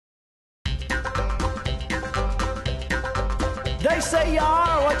They say you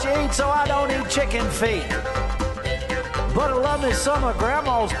are what you eat, so I don't eat chicken feet. But I love me some of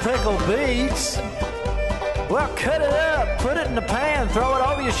Grandma's pickled beets. Well, cut it up, put it in the pan, throw it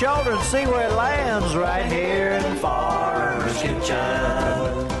over your shoulder and see where it lands right here in Farmer's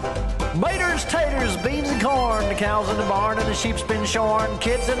Kitchen. Maters, taters, beans and corn, the cows in the barn and the sheep's been shorn,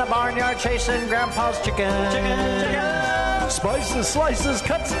 kids in the barnyard chasing Grandpa's chicken. Spices, slices,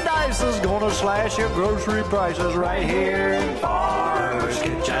 cuts and dices, gonna slash your grocery prices right here in Farmer's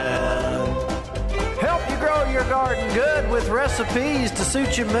Kitchen. Help you grow your garden good with recipes to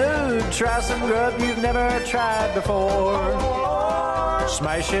suit your mood. Try some grub you've never tried before.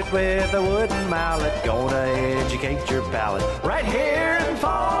 Smash it with a wooden mallet. Gonna educate your palate right here in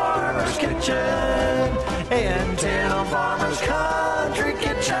Farmer's Kitchen. In Tim Farmer's Country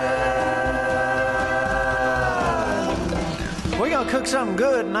Kitchen. We're gonna cook something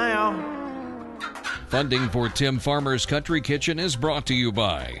good now. Funding for Tim Farmer's Country Kitchen is brought to you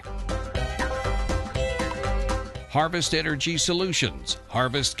by Harvest Energy Solutions,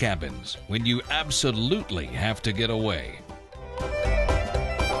 Harvest Cabins, when you absolutely have to get away.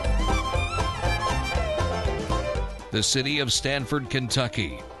 The city of Stanford,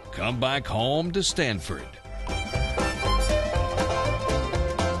 Kentucky. Come back home to Stanford.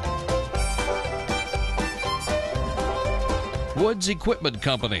 Woods Equipment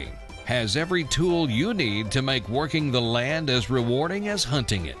Company has every tool you need to make working the land as rewarding as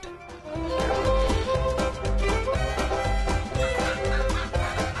hunting it.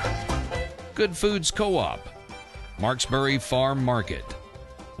 Good Foods Co-op, Marksbury Farm Market,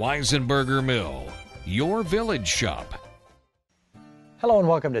 Weisenberger Mill, your village shop. Hello and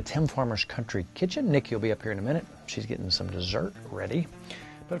welcome to Tim Farmer's Country Kitchen. Nicki will be up here in a minute. She's getting some dessert ready.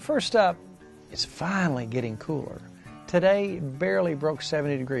 But first up, it's finally getting cooler. Today barely broke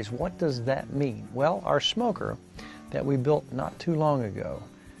 70 degrees. What does that mean? Well, our smoker that we built not too long ago.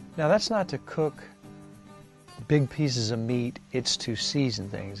 Now that's not to cook big pieces of meat, it's to season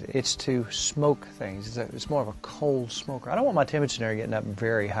things, it's to smoke things. It's more of a cold smoker. I don't want my temperature in there getting up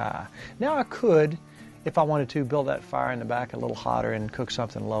very high. Now I could, if I wanted to, build that fire in the back a little hotter and cook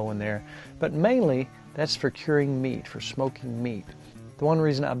something low in there, but mainly that's for curing meat, for smoking meat. The one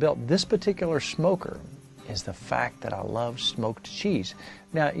reason I built this particular smoker is the fact that I love smoked cheese.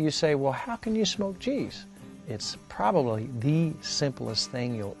 Now you say, well, how can you smoke cheese? It's probably the simplest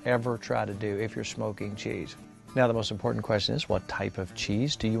thing you'll ever try to do if you're smoking cheese. Now the most important question is, what type of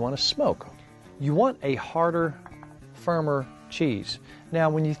cheese do you want to smoke? You want a harder, firmer cheese. Now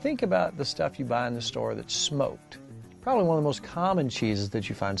when you think about the stuff you buy in the store that's smoked, probably one of the most common cheeses that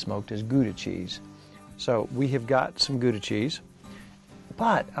you find smoked is Gouda cheese. So we have got some Gouda cheese,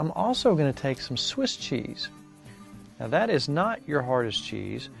 but I'm also going to take some Swiss cheese. Now that is not your hardest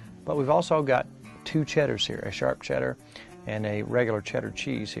cheese, but we've also got two cheddars here, a sharp cheddar and a regular cheddar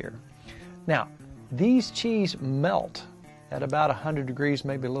cheese here. Now, these cheese melt at about 100 degrees,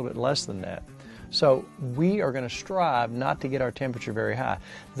 maybe a little bit less than that. So we are going to strive not to get our temperature very high.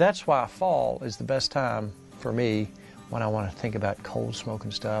 That's why fall is the best time for me when I want to think about cold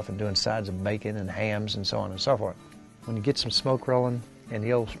smoking stuff and doing sides of bacon and hams and so on and so forth. When you get some smoke rolling in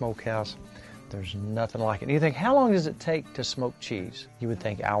the old smokehouse, there's nothing like it. And you think, how long does it take to smoke cheese? You would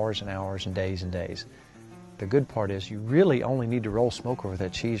think hours and hours and days and days. The good part is you really only need to roll smoke over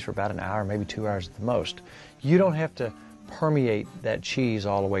that cheese for about an hour, maybe 2 hours at the most. You don't have to permeate that cheese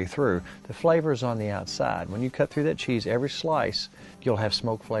all the way through. The flavor is on the outside. When you cut through that cheese, every slice, you'll have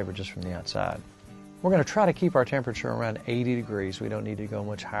smoke flavor just from the outside. We're going to try to keep our temperature around 80 degrees. We don't need to go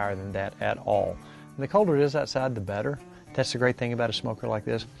much higher than that at all. And the colder it is outside, the better. That's the great thing about a smoker like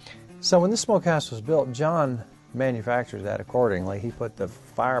this. So when this smokehouse was built, John manufactured that accordingly. He put the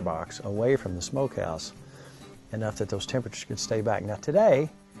firebox away from the smokehouse enough that those temperatures could stay back. Now today,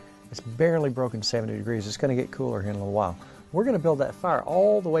 it's barely broken 70 degrees. It's going to get cooler here in a little while. We're going to build that fire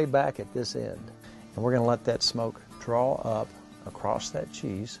all the way back at this end, and we're going to let that smoke draw up across that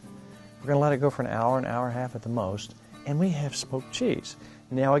cheese. We're going to let it go for an hour and a half at the most, and we have smoked cheese.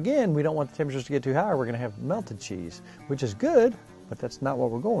 Now again, we don't want the temperatures to get too high. We're going to have melted cheese, which is good, but that's not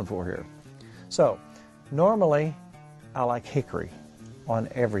what we're going for here. So normally, I like hickory on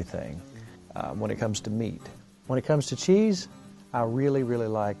everything when it comes to meat. When it comes to cheese, I really, really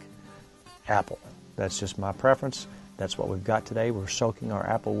like apple. That's just my preference. That's what we've got today. We're soaking our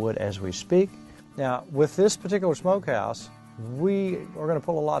apple wood as we speak. Now, with this particular smokehouse, we are going to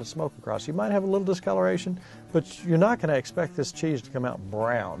pull a lot of smoke across. You might have a little discoloration, but you're not going to expect this cheese to come out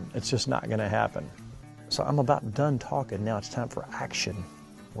brown. It's just not going to happen. So I'm about done talking. Now it's time for action.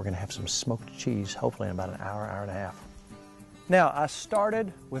 We're going to have some smoked cheese, hopefully in about an hour, hour and a half. Now, I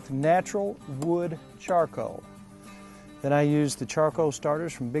started with natural wood charcoal. Then I use the charcoal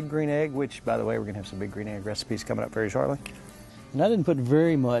starters from Big Green Egg, which, by the way, we're going to have some Big Green Egg recipes coming up very shortly. And I didn't put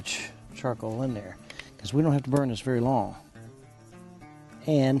very much charcoal in there because we don't have to burn this very long.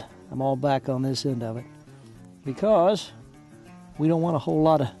 And I'm all back on this end of it because we don't want a whole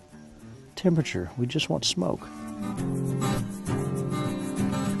lot of temperature. We just want smoke.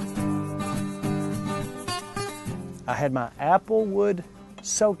 I had my apple wood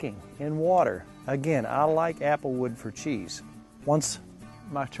soaking in water. Again, I like apple wood for cheese. Once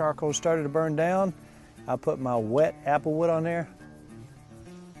my charcoal started to burn down, I put my wet apple wood on there.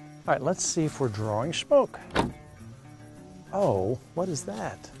 All right, let's see if we're drawing smoke. Oh, what is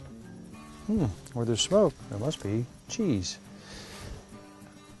that? Where there's smoke, there must be cheese.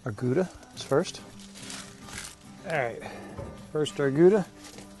 Our Gouda is first. All right, first our Gouda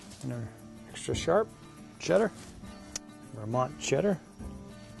and our extra sharp cheddar, Vermont cheddar,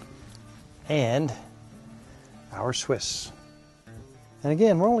 and our Swiss. And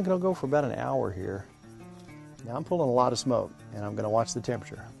again, we're only going to go for about an hour here. Now I'm pulling a lot of smoke, and I'm going to watch the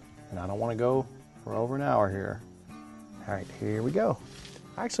temperature. And I don't want to go for over an hour here. All right, here we go.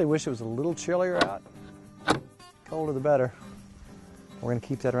 I actually wish it was a little chillier out. Colder the better. We're going to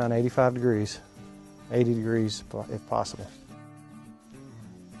keep that around 85 degrees, 80 degrees if possible.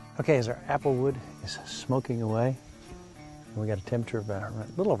 Okay, as our apple wood is smoking away, we got a temperature of about a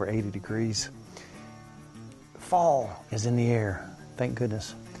little over 80 degrees. Fall is in the air, thank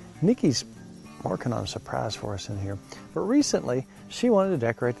goodness. Nicki's working on a surprise for us in here. But recently, she wanted to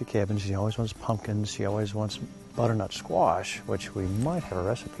decorate the cabin. She always wants pumpkins. She always wants butternut squash, which we might have a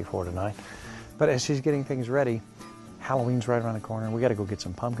recipe for tonight. But as she's getting things ready, Halloween's right around the corner. We got to go get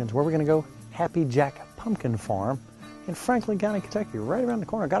some pumpkins. Where are we going to go? Happy Jack Pumpkin Farm in Franklin County, Kentucky, right around the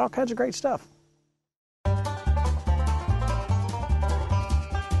corner. Got all kinds of great stuff.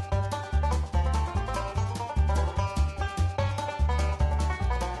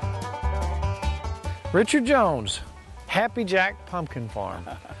 Richard Jones, Happy Jack Pumpkin Farm.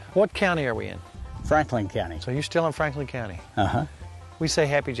 What county are we in? Franklin County. So you're still in Franklin County? Uh-huh. We say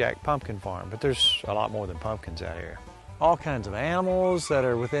Happy Jack Pumpkin Farm, but there's a lot more than pumpkins out here. All kinds of animals that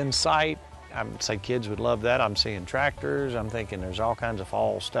are within sight. I would say kids would love that. I'm seeing tractors. I'm thinking there's all kinds of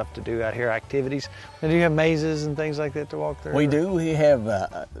fall stuff to do out here, activities. And do you have mazes and things like that to walk through? We do. We have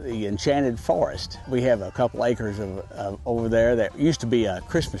the Enchanted Forest. We have a couple acres of over there that used to be a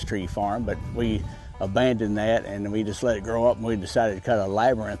Christmas tree farm, but we abandoned that and we just let it grow up, and we decided to cut a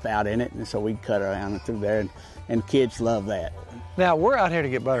labyrinth out in it, and so we cut around and through there, and kids love that. Now, we're out here to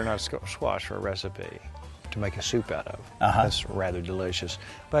get butternut squash for a recipe to make a soup out of. That's rather delicious.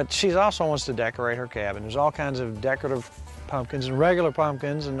 But she also wants to decorate her cabin. There's all kinds of decorative pumpkins and regular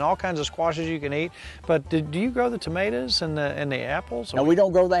pumpkins and all kinds of squashes you can eat. But do you grow the tomatoes and the apples? No, we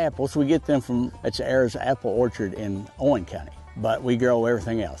don't grow the apples. We get them from Era's Apple Orchard in Owen County. But we grow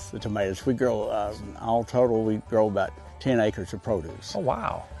everything else, the tomatoes. We grow, all total, we grow about 10 acres of produce. Oh,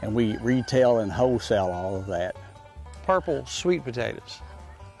 wow. And we retail and wholesale all of that. Purple sweet potatoes.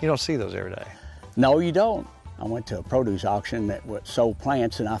 You don't see those every day. No, you don't. I went to a produce auction that sold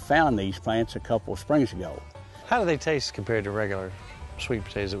plants, and I found these plants a couple of springs ago. How do they taste compared to regular sweet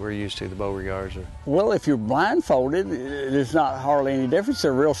potatoes that we're used to, the Beauregards? Or... Well, if you're blindfolded, there's not hardly any difference.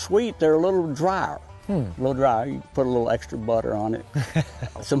 They're real sweet. They're a little drier. A little drier. You put a little extra butter on it.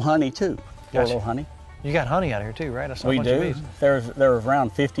 Some honey, too. Gotcha. A little honey. You got honey out here, too, right? I saw we a bunch do. of bees. There are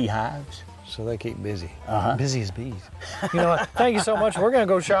around 50 hives. So they keep busy. Busy as bees. You know what? Thank you so much. We're going to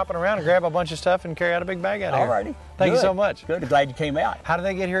go shopping around and grab a bunch of stuff and carry out a big bag out of here. Alrighty. Thank you so much. Good. Glad you came out. How do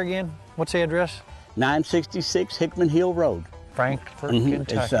they get here again? What's the address? 966 Hickman Hill Road. Frankfort,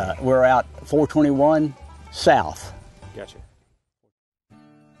 Kentucky. We're out 421 South. Gotcha.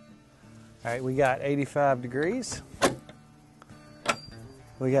 All right, we got 85 degrees.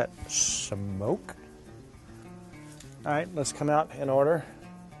 We got smoke. All right, let's come out in order.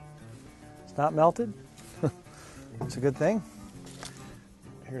 It's not melted. It's a good thing.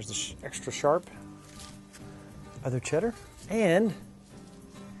 Here's the extra sharp other cheddar and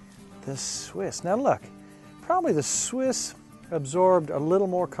the Swiss. Now look, probably the Swiss absorbed a little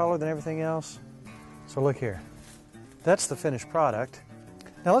more color than everything else. So look here. That's the finished product.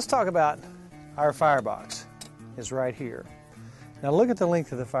 Now let's talk about our firebox. It's right here. Now look at the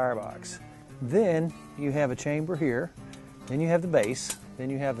length of the firebox. Then you have a chamber here. Then you have the base. Then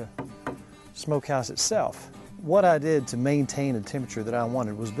you have the smokehouse itself. What I did to maintain the temperature that I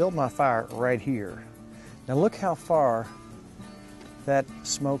wanted was build my fire right here. Now look how far that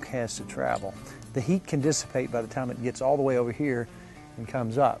smoke has to travel. The heat can dissipate by the time it gets all the way over here and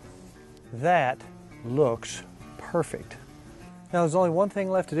comes up. That looks perfect. Now there's only one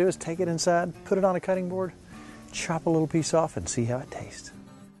thing left to do is take it inside, put it on a cutting board, chop a little piece off and see how it tastes.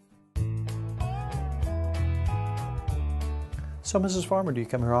 So, Mrs. Farmer, do you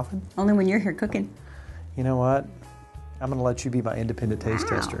come here often? Only when you're here cooking. You know what? I'm going to let you be my independent taste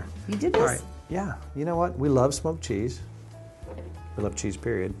tester. You did this? All right. Yeah. You know what? We love smoked cheese. We love cheese,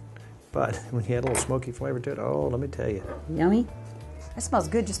 period. But when you add a little smoky flavor to it, oh, let me tell you. Yummy. That smells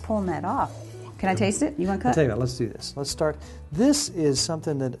good just pulling that off. Can I taste it? You want to cut? I'll tell you what, let's do this. Let's start. This is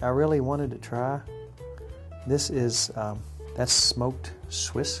something that I really wanted to try. This is, that's smoked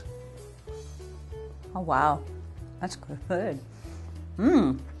Swiss. Oh, wow. That's good.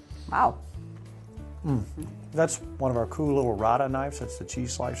 Mmm. Wow. That's one of our cool little Rada knives. That's the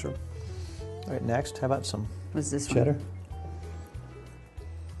cheese slicer. All right, next, how about some What's this cheddar?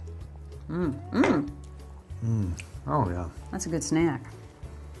 Oh, yeah. That's a good snack.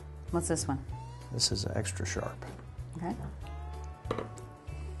 What's this one? This is extra sharp. Okay.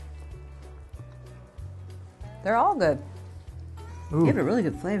 They're all good. Ooh. They have a really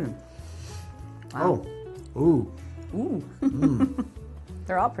good flavor. Wow. Oh. Ooh. Ooh.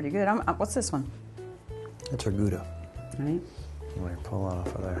 They're all pretty good. What's this one? That's our Gouda. All right. You want to pull that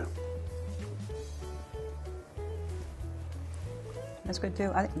off of there. That's good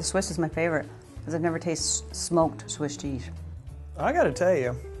too. I think the Swiss is my favorite because I've never tasted smoked Swiss cheese. I got to tell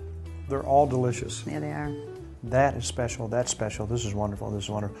you, they're all delicious. Yeah, they are. That is special. That's special. This is wonderful. This is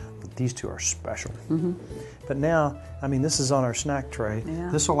wonderful. But these two are special. But now, I mean, this is on our snack tray. Yeah.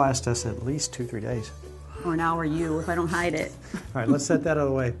 This will last us at least 2-3 days. Or an hour you if I don't hide it. All right, let's set that out of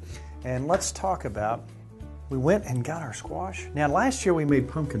the way. And let's talk about, we went and got our squash. Now, last year we made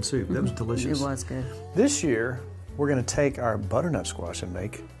pumpkin soup. That was delicious. It was good. This year, we're going to take our butternut squash and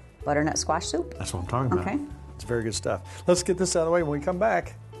make. Butternut squash soup? That's what I'm talking about. Okay. It's very good stuff. Let's get this out of the way. When we come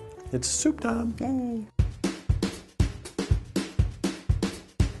back, it's soup time. Yay.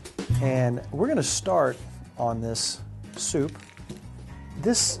 And we're going to start on this soup.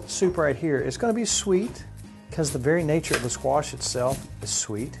 This soup right here is going to be sweet because the very nature of the squash itself is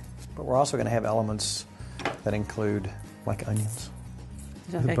sweet. But we're also going to have elements that include like onions.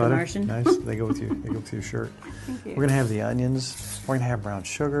 Is that like a Martian? Nice. They go with you. They go with your shirt. Thank you. We're going to have the onions. We're going to have brown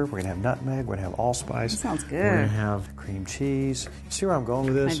sugar. We're going to have nutmeg. We're going to have allspice. That sounds good. We're going to have cream cheese. You see where I'm going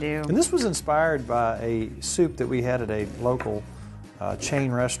with this? I do. And this was inspired by a soup that we had at a local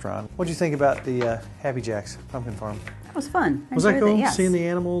chain restaurant. What did you think about the Happy Jack's Pumpkin Farm? That was fun. I Was that enjoyed cool? yes. Seeing the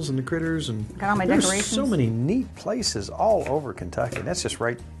animals and the critters and Got all my there's decorations. so many neat places all over Kentucky. That's just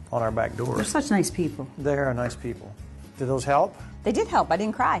right on our back door. They're such nice people. They are nice people. Did those help? They did help. I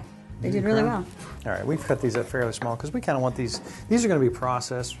didn't cry. They did really well. All right, we've cut these up fairly small because we kind of want these. These are going to be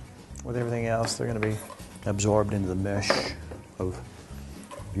processed with everything else. They're going to be absorbed into the mesh of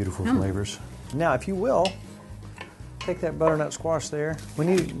beautiful flavors. Now, if you will, take that butternut squash there. We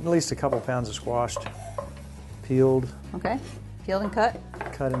need at least a couple pounds of squash, peeled, Okay. Peeled and cut.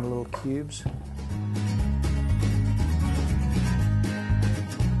 cut into little cubes.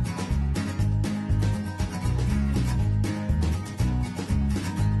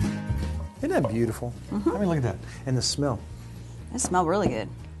 Isn't that beautiful? I mean, look at that. And the smell. They smell really good.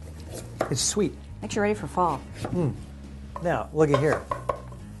 It's sweet. Makes you ready for fall. Now, look at here.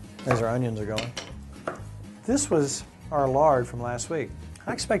 As our onions are going. This was our lard from last week.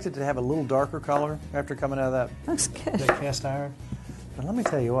 I expected to have a little darker color after coming out of that Looks good. cast iron. But let me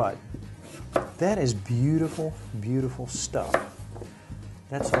tell you what. That is beautiful, beautiful stuff.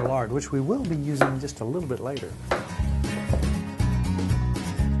 That's our lard, which we will be using just a little bit later.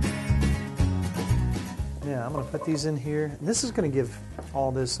 Now, I'm going to put these in here. This is going to give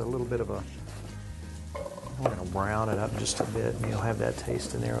all this a little bit of a, I'm going to brown it up just a bit, and you'll have that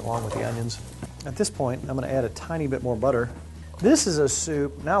taste in there along with the onions. At this point, I'm going to add a tiny bit more butter. This is a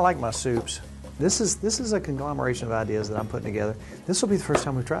soup. Now, I like my soups. This is a conglomeration of ideas that I'm putting together. This will be the first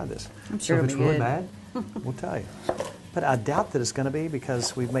time we've tried this. I'm sure so if it'll it's be really good. bad, we'll tell you. But I doubt that it's going to be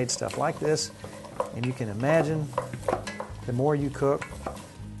because we've made stuff like this, and you can imagine the more you cook.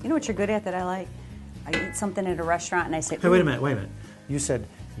 You know what you're good at that I like? I eat something at a restaurant and I say, Hey, wait a minute. You said,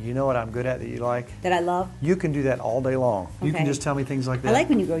 you know what I'm good at that you like? that I love. You can do that all day long. You can Okay. just tell me things like that. I like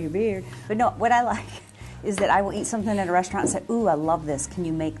when you grow your beard. But no, what I like is that I will eat something at a restaurant and say, ooh, I love this. Can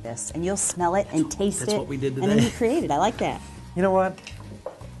you make this? And you'll smell it and taste it. That's what we did And then today. you create it. I like that. You know what?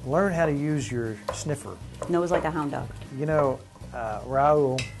 Learn how to use your sniffer. Nose like a hound dog. You know,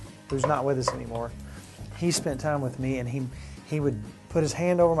 Raul, who's not with us anymore, he spent time with me, and he would put his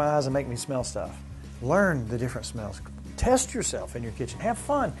hand over my eyes and make me smell stuff. Learn the different smells. Test yourself in your kitchen. Have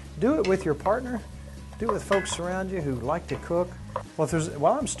fun. Do it with your partner. Do it with folks around you who like to cook. Well,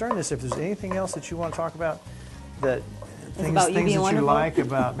 while I'm stirring this, if there's anything else that you want to talk about, that about you things being that wonderful? you like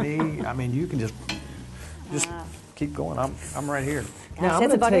about me, I mean, you can just Just keep going. I'm right here. Gosh, Now I'm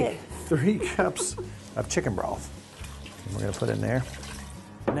that's going to about take 3 cups of chicken broth. And we're going to put in there.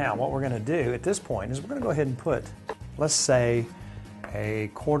 Now what we're going to do at this point is we're going to go ahead and put, let's say, a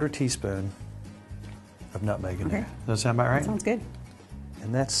 1/4 teaspoon of nutmeg in there. Does that sound about right? That sounds good.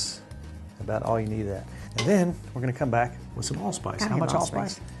 And that's about all you need of that. And then we're going to come back with some allspice. How much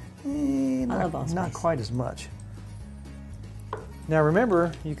allspice? I love allspice. Not quite as much. Now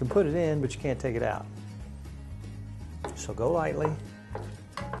remember, you can put it in, but you can't take it out. So go lightly.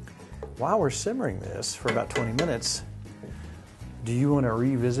 While we're simmering this for about 20 minutes, do you want to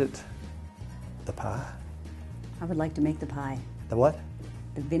revisit the pie? I would like to make the pie. The what?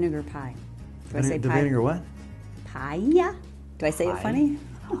 The vinegar pie. Do I say The pie? vinegar what? Pie? Yeah. Do I say it funny?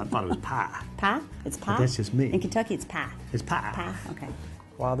 I thought it was pie. Pie? It's pie? But that's just me. In Kentucky, it's pie. It's pie. Pie? Okay.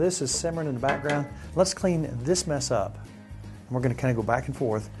 While this is simmering in the background, let's clean this mess up. And we're going to kind of go back and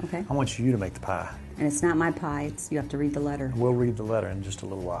forth. Okay. I want you to make the pie. And it's not my pie. It's you have to read the letter. We'll read the letter in just a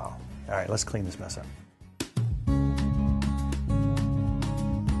little while. All right, let's clean this mess up.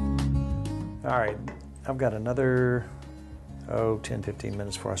 All right, I've got another, 10, 15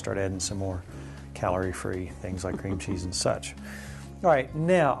 minutes before I start adding some more calorie-free things like cream cheese and such. All right,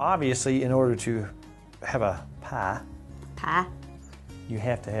 now, obviously, in order to have a pie, you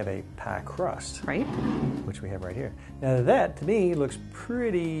have to have a pie crust. Right? Which we have right here. Now that, to me, looks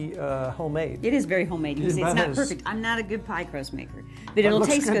pretty homemade. It is very homemade. You can see it's not perfect. I'm not a good pie crust maker, but it'll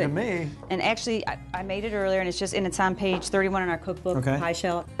taste good to me. And actually, I made it earlier, and it's on page 31 in our cookbook, Okay. Pie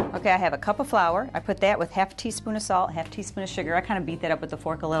Shell. Okay, I have a cup of flour. I put that with 1/2 teaspoon of salt, 1/2 teaspoon of sugar. I kind of beat that up with the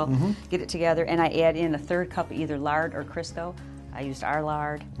fork a little, get it together, and I add in 1/3 cup of either lard or Crisco. I used our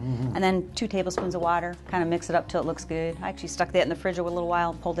lard. And then 2 tablespoons of water. Kind of mix it up till it looks good. I actually stuck that in the fridge a little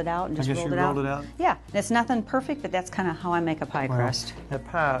while, pulled it out, and just rolled it out. rolled it out? Yeah, and it's nothing perfect, but that's kind of how I make a pie crust. That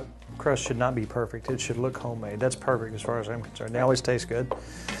pie crust should not be perfect. It should look homemade. That's perfect as far as I'm concerned. They always taste good.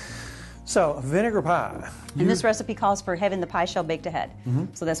 So, vinegar pie. And this recipe calls for having the pie shell baked ahead.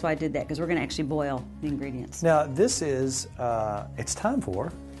 So that's why I did that, because we're going to actually boil the ingredients. Now, this is, it's time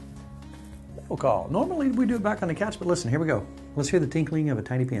for roll call. Normally we do it back on the couch, but listen, here we go. Let's hear the tinkling of a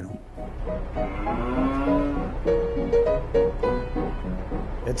tiny piano.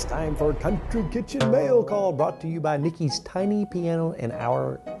 It's time for Country Kitchen Mail Call, brought to you by Nicki's Tiny Piano and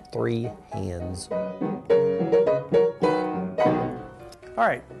Our 3 Hands. All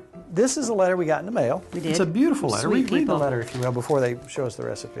right, this is a letter we got in the mail. We did. It's a beautiful letter. Sweet Read the people. letter, if you will, before they show us the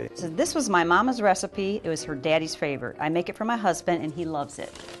recipe. So this was my mama's recipe. It was her daddy's favorite. I make it for my husband, and he loves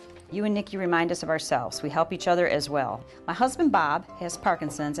it. You and Nicki remind us of ourselves. We help each other as well. My husband, Bob, has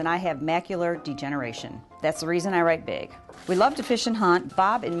Parkinson's, and I have macular degeneration. That's the reason I write big. We love to fish and hunt.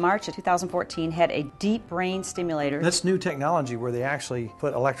 Bob, in March of 2014, had a deep brain stimulator. That's new technology where they actually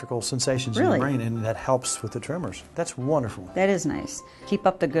put electrical sensations in Really? your brain, and that helps with the tremors. That's wonderful. That is nice. Keep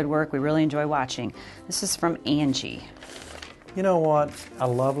up the good work. We really enjoy watching. This is from Angie. You know what? I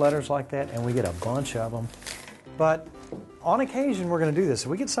love letters like that, and we get a bunch of them. But on occasion, we're going to do this. If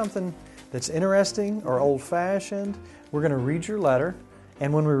we get something that's interesting or old-fashioned, we're going to read your letter.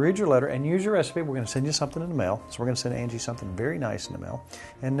 And when we read your letter and use your recipe, we're going to send you something in the mail. So we're going to send Angie something very nice in the mail.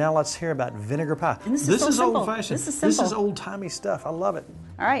 And now let's hear about vinegar pie. And this is so simple. old-fashioned. This is simple. This is old-timey stuff. I love it.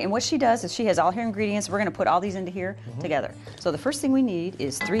 All right, and what she does is she has all her ingredients. We're going to put all these into here together. So the first thing we need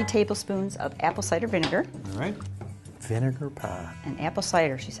is 3 tablespoons of apple cider vinegar. All right. Vinegar pie. And apple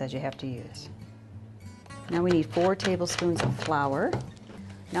cider, she says you have to use. Now we need 4 tablespoons of flour.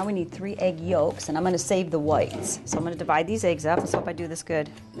 Now we need 3 egg yolks, and I'm going to save the whites. So I'm going to divide these eggs up. Let's hope I do this good.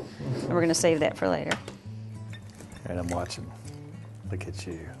 And we're going to save that for later. And I'm watching. Look at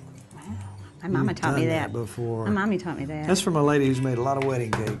you. My mama taught me done that. that before. My mommy taught me that. That's from a lady who's made a lot of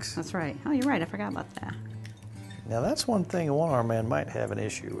wedding cakes. That's right. Oh, you're right. I forgot about that. Now that's one thing a one-armed man might have an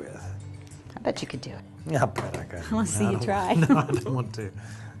issue with. I bet you could do it. Yeah, I bet I could. I want to see you try. No, I don't want to.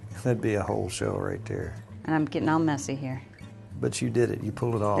 That'd be a whole show right there. And I'm getting all messy here. But you did it. You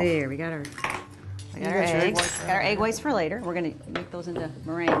pulled it off. There, we got our eggs. Got our egg whites for later. We're going to make those into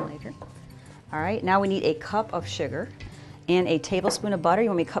meringue later. All right, now we need a cup of sugar and a tablespoon of butter. You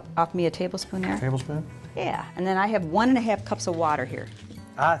want me to offer me a tablespoon there? Tablespoon? Yeah, and then I have 1.5 cups of water here.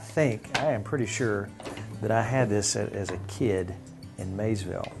 I am pretty sure that I had this as a kid in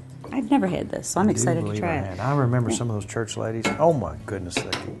Maysville. I've never had this, so I'm excited to try it. I remember some of those church ladies. Oh my goodness, they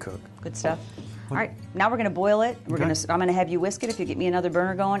could cook. Good stuff. All right, now we're going to boil it. I'm going to have you whisk it if you get me another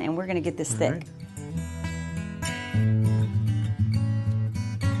burner going, and we're going to get this thick. Right.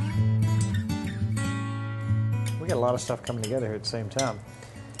 We got a lot of stuff coming together here at the same time.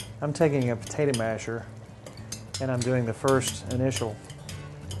 I'm taking a potato masher, and I'm doing the first initial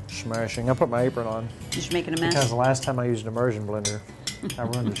smashing. I put my apron on Just making a mess. because the last time I used an immersion blender, I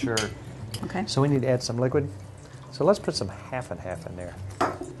ruined the shirt. Okay. So we need to add some liquid. So let's put some half and half in there.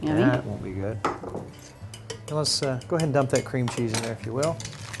 Yummy. That won't be good. And let's go ahead and dump that cream cheese in there, if you will.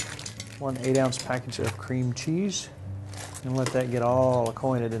 1 8-ounce package of cream cheese. And let that get all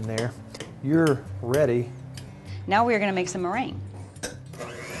acquainted in there. You're ready. Now we are going to make some meringue.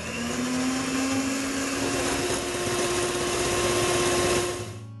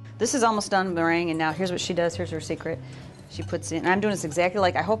 This is almost done meringue, and now here's what she does. Here's her secret. She puts in, and I'm doing this exactly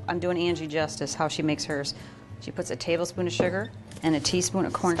like, I hope I'm doing Angie justice, how she makes hers. She puts a tablespoon of sugar and a teaspoon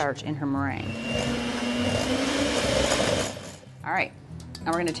of cornstarch in her meringue. All right, now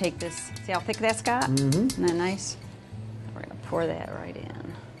we're going to take this, see how thick that's got? Mm-hmm. Isn't that nice? We're going to pour that right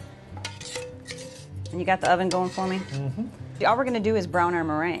in. And you got the oven going for me? Mm-hmm. All we're going to do is brown our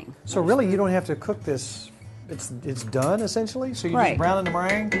meringue. So really, you don't have to cook this. It's done, essentially? So you just brown in the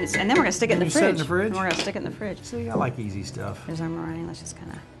meringue? And then we're going to stick it in the fridge. Set it in the fridge? And we're going to stick it in the fridge. See, I like easy stuff. Here's our meringue. Let's just kind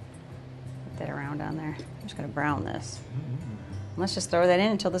of put that around on there. I'm just going to brown this. Let's just throw that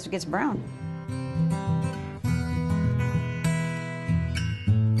in until this gets brown.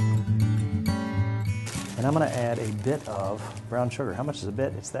 And I'm going to add a bit of brown sugar. How much is a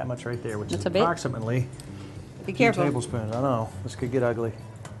bit? It's that much right there, which is a bit. approximately Be careful. 2 tablespoons. I know. This could get ugly.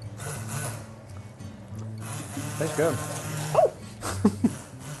 Tastes good. Oh.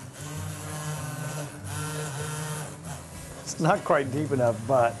 It's not quite deep enough,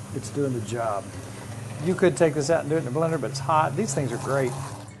 but it's doing the job. You could take this out and do it in a blender, but it's hot. These things are great.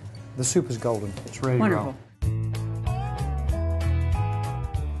 The soup is golden. It's ready Wonderful. to roll.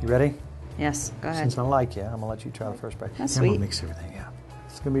 You ready? Yes, go ahead. Since I like you, I'm going to let you try the first bite. That's I'm going sweet. to mix everything, yeah.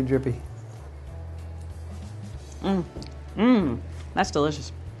 It's going to be drippy. That's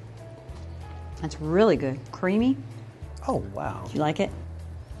delicious. That's really good. Creamy. Oh, wow. You like it?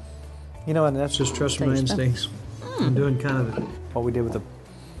 You know, and that's just trusting my Taste them. instincts. I'm doing kind of what we did with the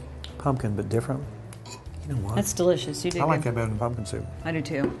pumpkin, but different. You know what? That's delicious. You do I like good. that better than pumpkin soup. I do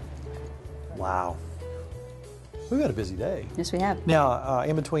too. Wow. We've had a busy day. Yes, we have. Now,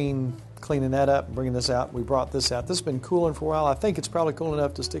 in between cleaning that up and bringing this out, we brought this out. This has been cooling for a while. I think it's probably cool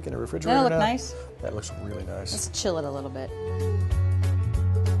enough to stick in a refrigerator Doesn't that look now. nice? That looks really nice. Let's chill it a little bit.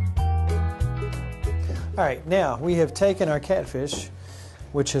 All right, now we have taken our catfish,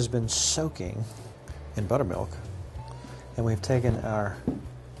 which has been soaking in buttermilk, and we've taken our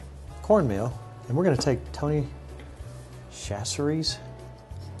cornmeal, and we're going to take Tony Chachere's.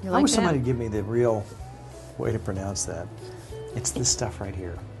 You I like wish that? somebody would give me the real way to pronounce that. It's this stuff right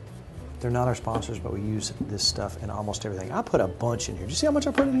here. They're not our sponsors, but we use this stuff in almost everything. I put a bunch in here. Do you see how much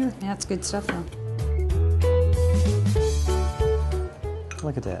I put in here? Yeah, it's good stuff though.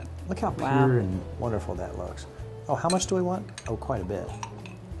 Look at that. Look how Wow. pure and wonderful that looks. Oh, how much do we want? Oh, quite a bit.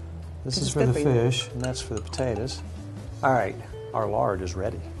 This is is for the good for you. fish, and that's for the potatoes. All right, our lard is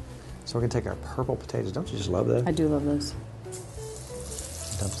ready. So we're going to take our purple potatoes. Don't you just love those? I do love those.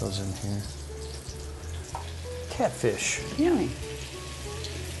 Dump those in here. Catfish Yummy.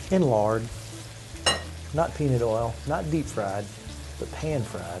 in lard. Not peanut oil, not deep fried, but pan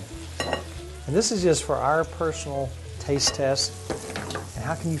fried. And this is just for our personal taste test. And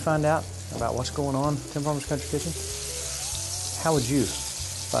how can you find out about what's going on in Tim Farmer's Country Kitchen? How would you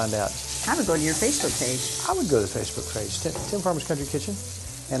find out? I would go to your Facebook page. I would go to the Facebook page, Tim Farmer's Country Kitchen,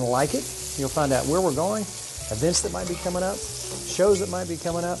 and like it. You'll find out where we're going, events that might be coming up, shows that might be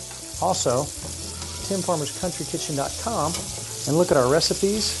coming up. Also, TimFarmersCountryKitchen.com, and look at our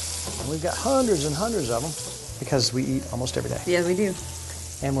recipes. And we've got hundreds and hundreds of them because we eat almost every day. Yeah, we do.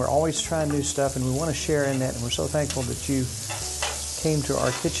 And we're always trying new stuff, and we want to share in that. And we're so thankful that you came to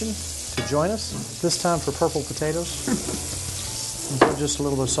our kitchen to join us, this time for purple potatoes. And put just a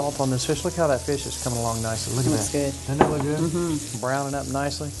little bit of salt on this fish. Look how that fish is coming along nicely. Look at Looks that. good. Doesn't that look good? Mm-hmm. Browning up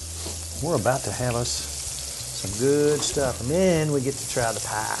nicely. We're about to have us some good stuff, and then we get to try the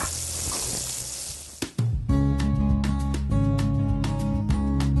pie.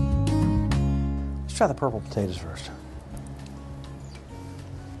 Let's try the purple potatoes first.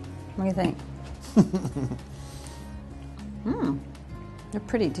 What do you think? They're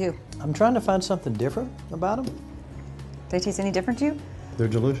pretty too. I'm trying to find something different about them. Do they taste any different to you? They're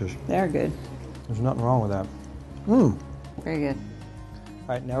delicious. They're good. There's nothing wrong with that. Very good. All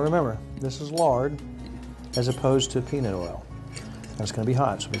right, now remember, this is lard as opposed to peanut oil. And it's going to be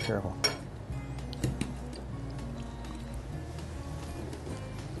hot, so be careful.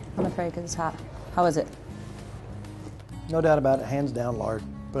 I'm afraid because it's hot. How is it? No doubt about it, hands down lard.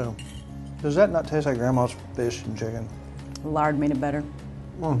 Boom. Does that not taste like Grandma's fish and chicken? Lard made it better.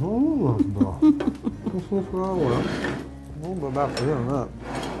 What's wrong with it? About that.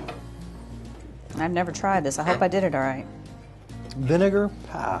 I've never tried this. I hope I did it all right. Vinegar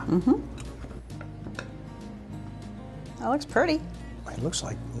pie. Mm-hmm. That looks pretty. It looks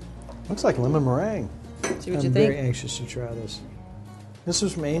like lemon meringue. See what you I'm think? very anxious to try this. This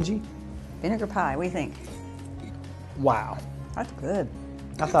is from Angie. Vinegar pie, what do you think? Wow. That's good.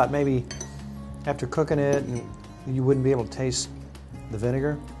 I thought maybe after cooking it and you wouldn't be able to taste the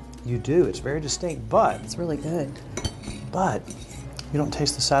vinegar. You do. It's very distinct, but It's really good. you don't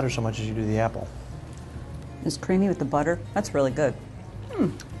taste the cider so much as you do the apple. It's creamy with the butter. That's really good.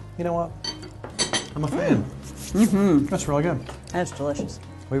 You know what? I'm a fan. Mm-hmm. That's really good. That's delicious.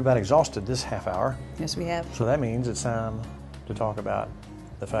 We've about exhausted this half hour, Yes, we have. so that means it's time to talk about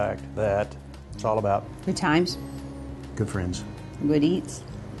the fact that it's all about Good times, good friends. good eats.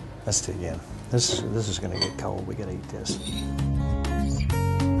 Let's do it again. This is going to get cold. We got to eat this.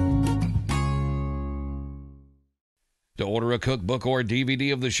 To order a cookbook or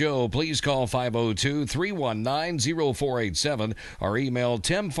DVD of the show, please call 502-319-0487 or email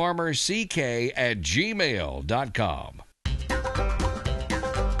timfarmerck@gmail.com.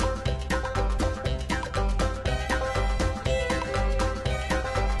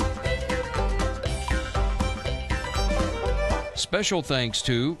 Special thanks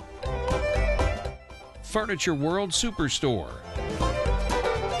to Furniture World Superstore,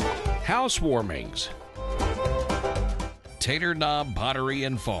 Housewarmings, Tater Knob Pottery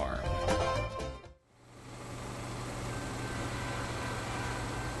and Farm.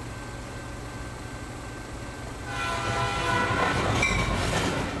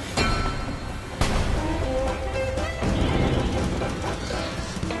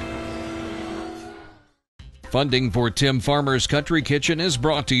 Funding for Tim Farmer's Country Kitchen is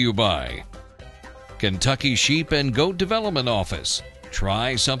brought to you by Kentucky Sheep and Goat Development Office.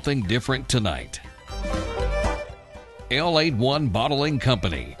 Try something different tonight. L81 Bottling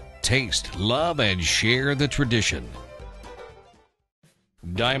Company. Taste, love, and share the tradition.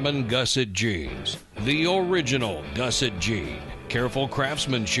 Diamond Gusset Jeans. The original Gusset Jean. Careful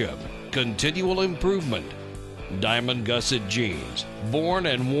craftsmanship. Continual improvement. Diamond Gusset Jeans. Born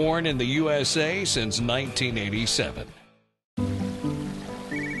and worn in the USA since 1987.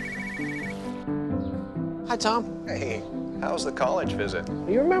 Hi, Tom. Hey, how's the college visit?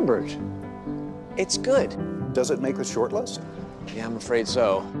 You remembered. It's good. Does it make the short list? Yeah, I'm afraid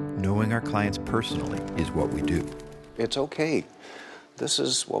so. Knowing our clients personally is what we do. It's okay. This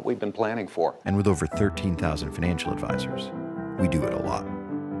is what we've been planning for. And with over 13,000 financial advisors, we do it a lot.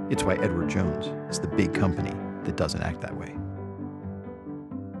 It's why Edward Jones is the big company that doesn't act that way.